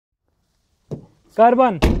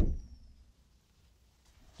Carbon.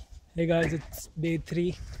 Hey guys, it's day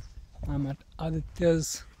 3. I'm at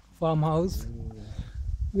Aditya's farmhouse.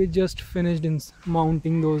 We just finished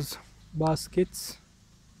mounting those baskets.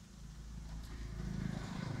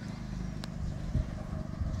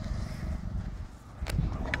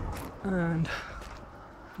 And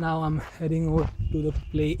now I'm heading over to the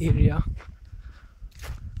play area.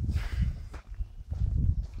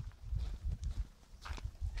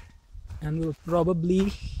 And we'll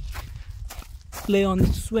probably play on the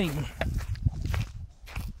swing.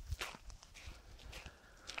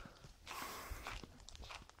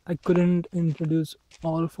 I couldn't introduce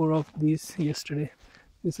all 4 of these yesterday.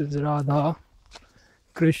 This is Radha,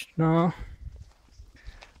 Krishna.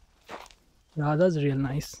 Radha's real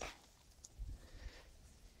nice.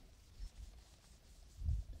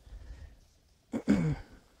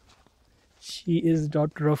 She is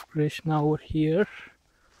daughter of Krishna over here,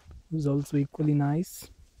 who's also equally nice.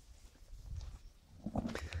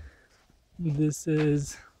 This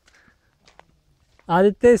is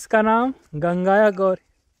Aditya, iska naam Ganga ya Gauri?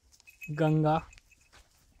 Ganga.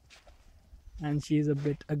 And she's a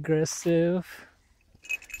bit aggressive.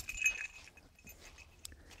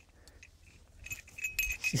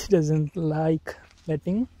 She doesn't like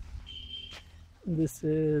petting. This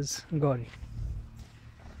is Gauri.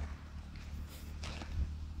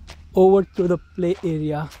 Over to the play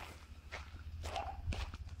area.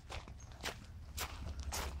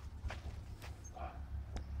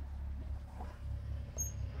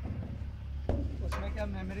 उसमें क्या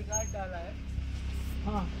memory card डाला है?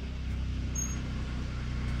 हाँ.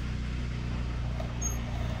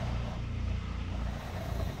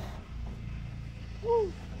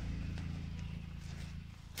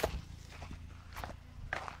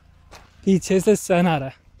 पीछे से सन आ रहा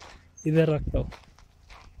है, इधर रखता हूँ.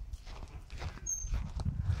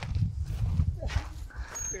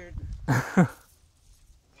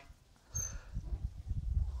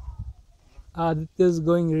 Aditya is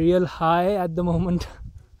going real high at the moment.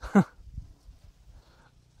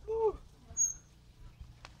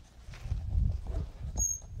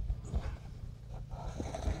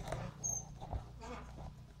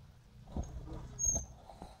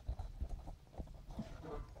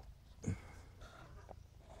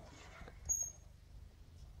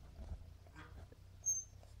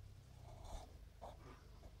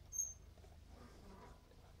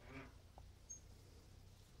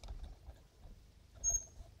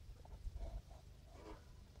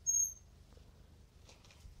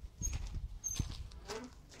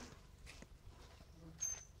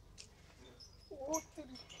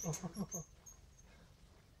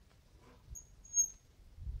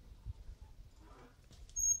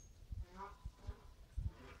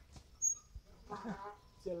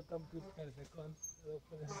 चल कंप्लीट कर दे कौन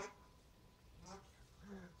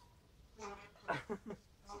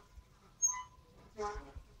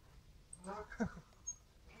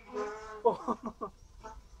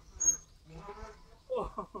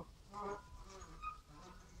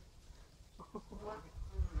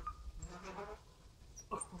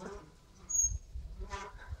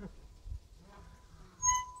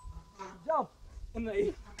jump and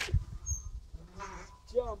like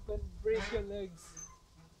jump and break your legs.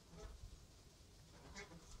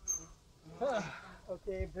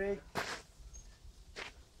 Okay, break.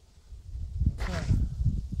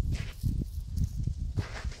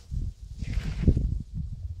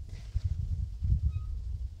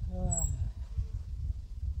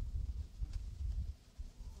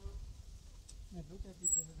 मैं तो क्या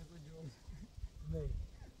पीछे से कोई जोर नहीं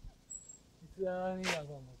इतना नहीं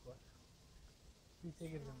लगा मुझको पीछे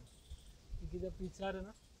गिर जाऊंगा क्योंकि जब पीछे आ रहा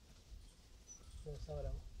ना तो ऐसा हो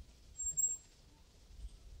रहा है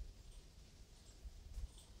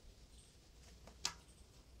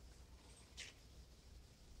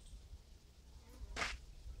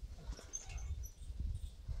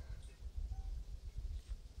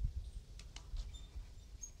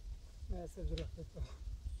मैं ऐसे भी रख देता हूँ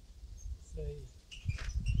सही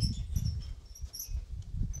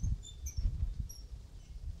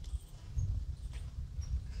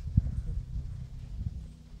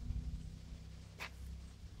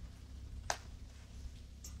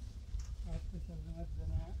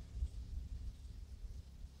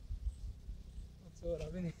और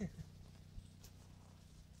अभी नहीं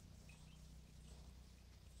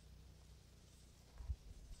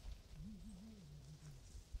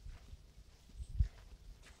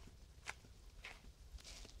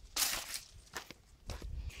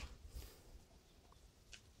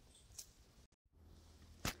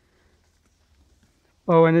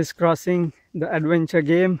Owen is crossing the adventure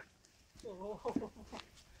game.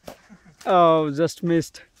 Oh, just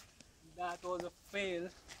missed. That was a fail.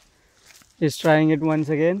 He's trying it once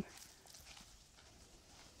again.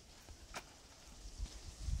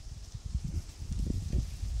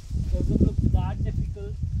 Doesn't look that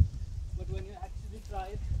difficult, but when you actually try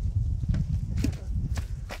it,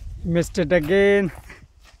 Missed it again.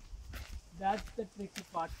 that's the tricky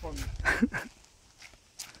part for me.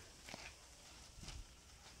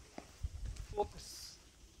 Focus.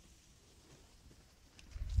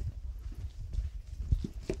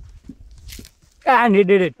 And he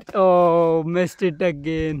did it. Oh, missed it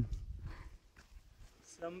again.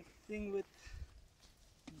 Something with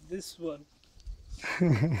this one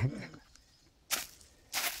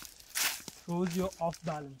throws you off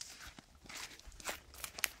balance.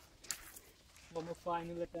 For my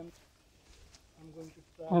final attempt, I'm going to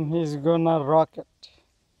try And he's gonna rock it.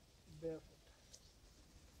 barefoot.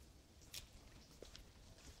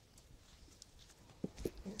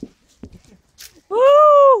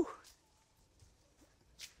 Woo!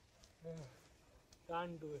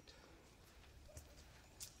 Can't do it.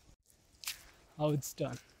 How it's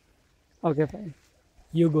done. Okay, fine.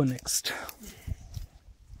 You go next.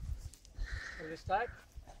 Will we start?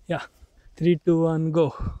 Yeah. 3, 2, 1, go.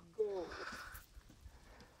 Go.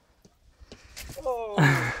 Oh,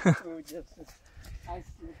 just I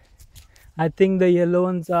slipped. I think the yellow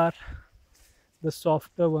ones are the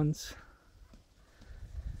softer ones.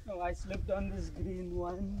 No, I slipped on this green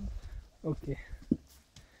one. Okay.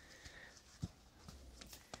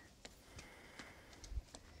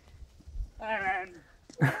 And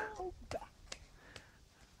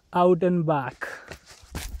Out and back.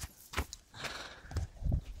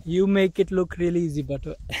 You make it look really easy, but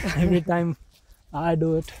every time I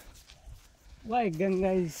do it, why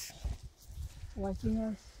Ganga is watching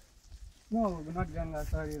us? No, not Ganga,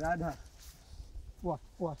 sorry, Radha.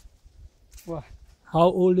 What? how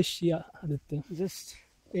old is she, Aditya? Just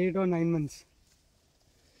 8 or 9 months.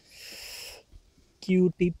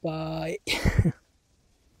 Cutie pie.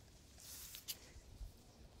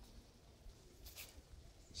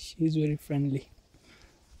 She's very friendly.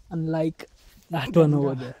 Unlike that one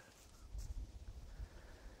over there.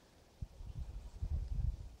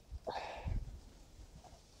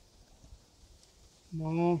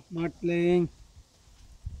 No, not playing.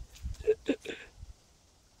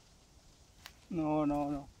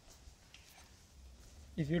 No.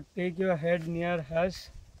 If you take your head near us,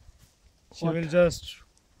 she What? will just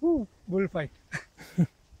bullfight.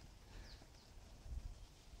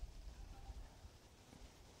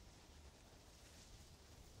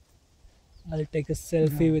 I'll take a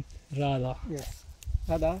selfie with Radha. Yes.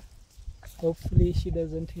 Radha? Hopefully she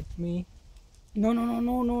doesn't hit me.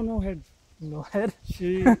 No head. No head.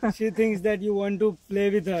 She thinks that you want to play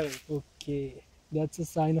with her. Okay. That's a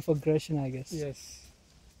sign of aggression, I guess. Yes.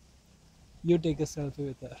 You take a selfie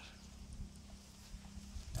with her.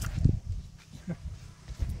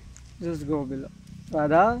 Just go below.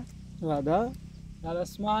 Radha? Radha,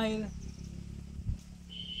 smile.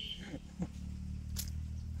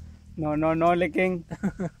 No licking.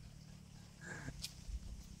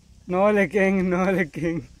 No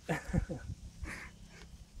licking.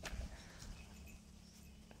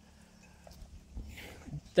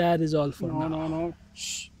 That is all for now. No.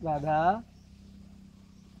 Shh, Radha.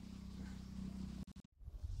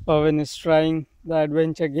 Pawan is trying the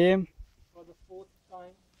adventure game. For the 4th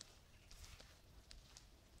time,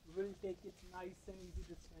 we'll take it nice and easy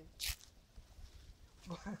this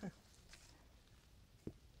time.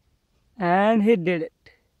 And he did it.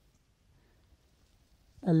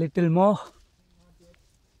 A little more.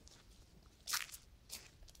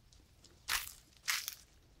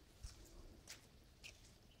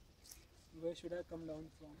 Where should I come down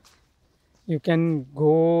from? You can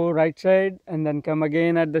go right side and then come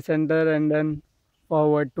again at the center and then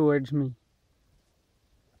forward towards me.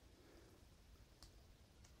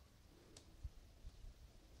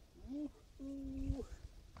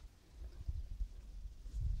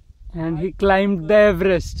 And he climbed the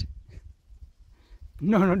Everest.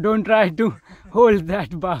 No, don't try to hold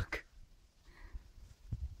that back.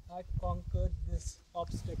 I conquered this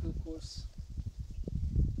obstacle course.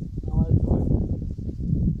 Now I'll do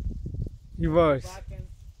Reverse. it back and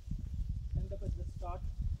end up at the start.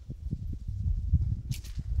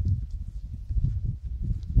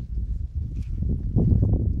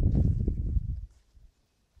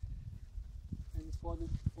 And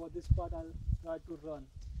for this part, I'll try to run.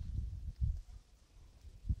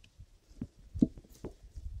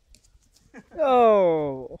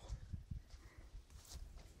 Oh.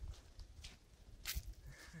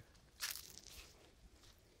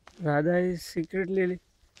 Radha is secretly.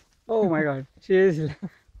 Oh my god. She is.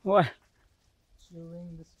 What?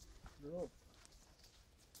 Doing this rope.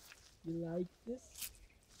 You like this?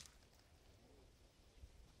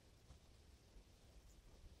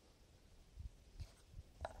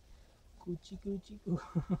 Coochie coochie coo.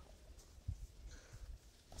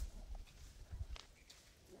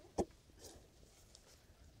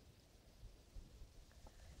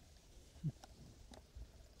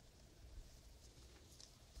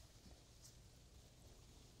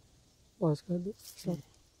 Pause कर दो stop.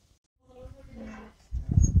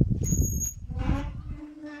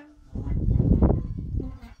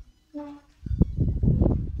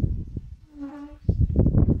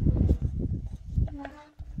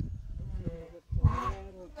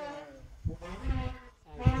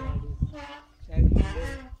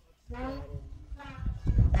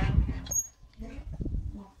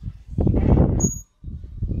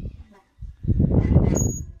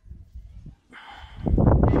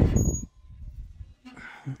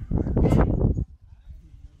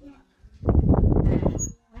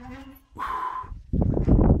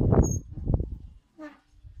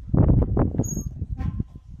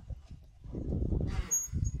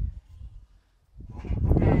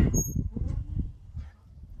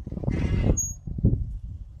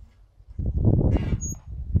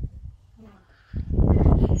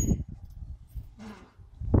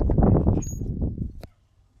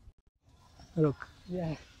 Look,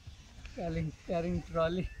 yeah, carrying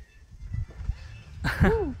trolley.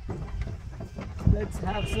 Let's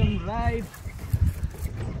have some ride.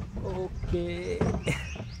 Okay.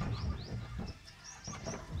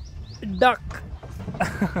 Duck.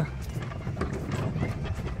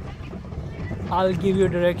 I'll give you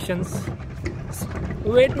directions.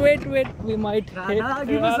 Wait. We might hit.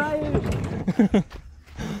 Give a side.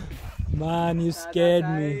 Man, you scared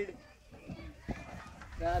me.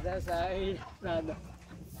 Radha side. Radha.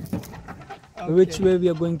 Which way we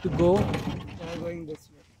are going to go? We are going this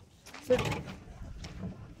way. Sit.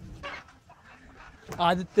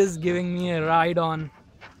 Aditya is giving me a ride on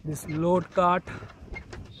this load cart.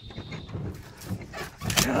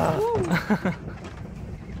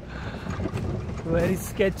 Very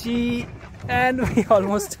sketchy, and we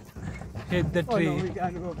almost hit the Oh tree. no, we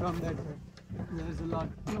can't go from that way. There's a lot.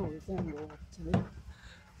 No, we can go actually.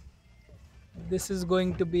 This is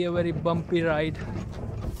going to be a very bumpy ride.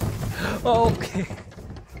 Okay.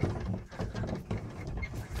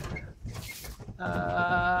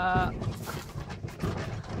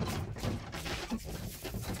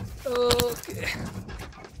 Okay.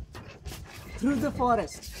 Through the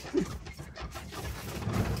forest.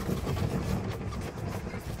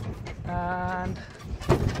 And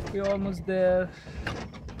we're almost there.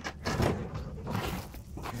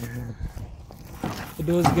 It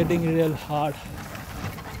was getting real hard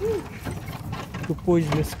to push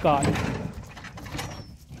this cart,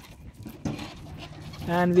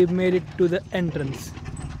 and we made it to the entrance.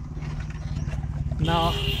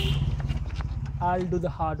 Now I'll do the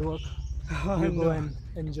hard work. You go and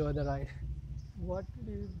enjoy the ride. What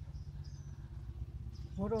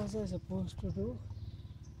was I supposed to do?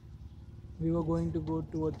 We were going to go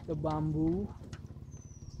towards the bamboo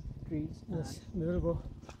trees. Yes, we will go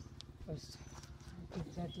first.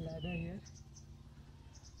 Put that ladder here.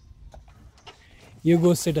 You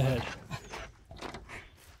go sit ahead.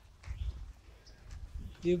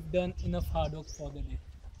 You've done enough hard work for the day.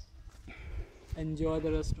 Enjoy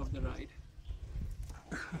the rest of the ride.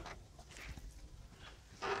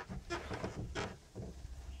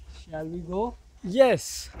 Shall we go?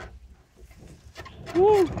 Yes.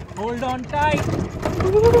 Woo! Hold on tight.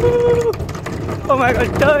 Oh my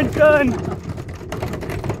god, turn!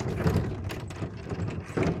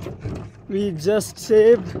 We just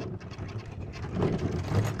saved.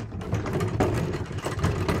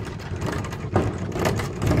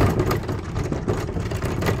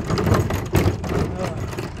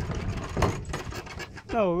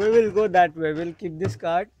 No, we will go that way. We'll keep this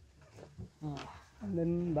cart and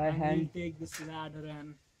then by And hand. we'll take this ladder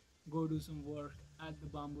and go do some work at the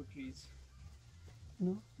bamboo trees.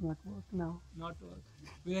 No, not work now. Not work.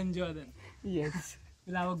 We'll enjoy them. Yes.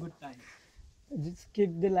 We'll have a good time. Just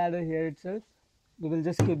keep the ladder here itself. We will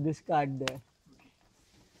just keep this cart there.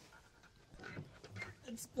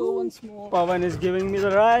 Let's go once more. Pawan is giving me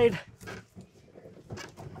the ride.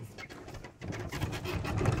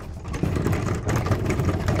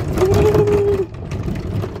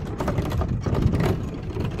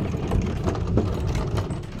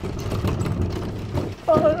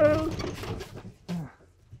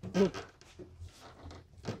 Look.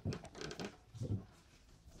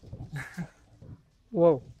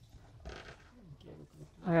 Whoa.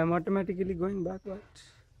 I am automatically going backwards.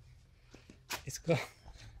 इसको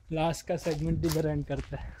last का segment इधर and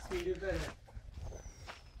करता है। सीढ़ी पर है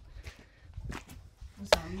वो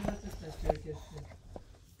सामने आ सकता है स्टेयरकेस से।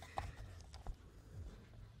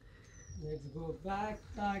 लेट्स गो बैक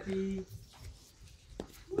ताकि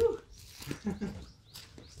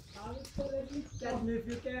catch me if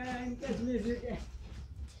you can, catch me if you can.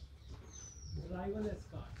 Rival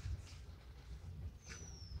escort.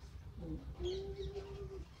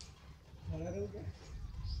 खड़ा रहो क्या?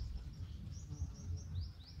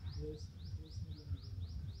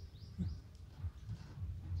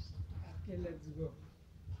 Okay, let's go.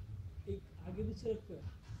 एक आगे पीछे रखो,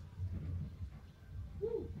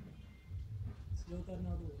 स्लो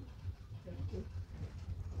करना तो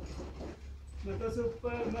मैं तो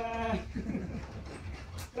Superman.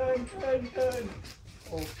 Turn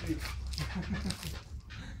okay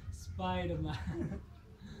Spiderman,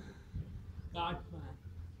 Batman,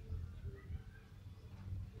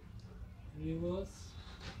 reverse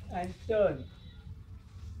and turn.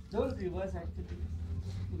 Don't reverse actually.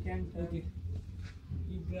 You can turn. Okay.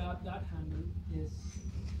 You grab that handle. Yes.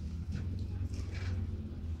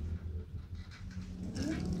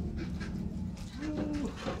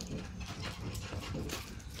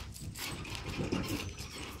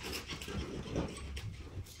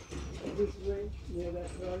 This way, near that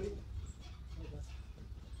trolley.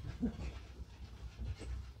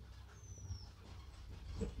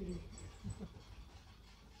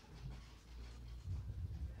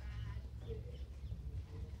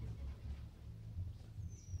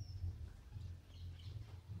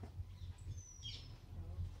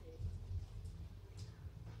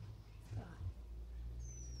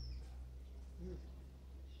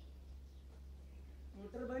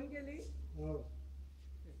 Motor बंद केली? हो.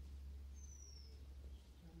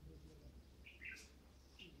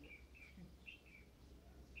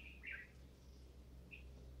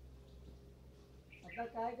 आता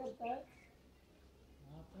काय करताय?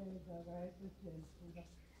 आपण बघायचं शेल्फला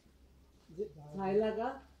खायला का?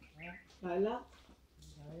 खायला?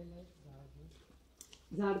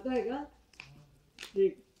 झाडताय का?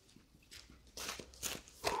 ठीक.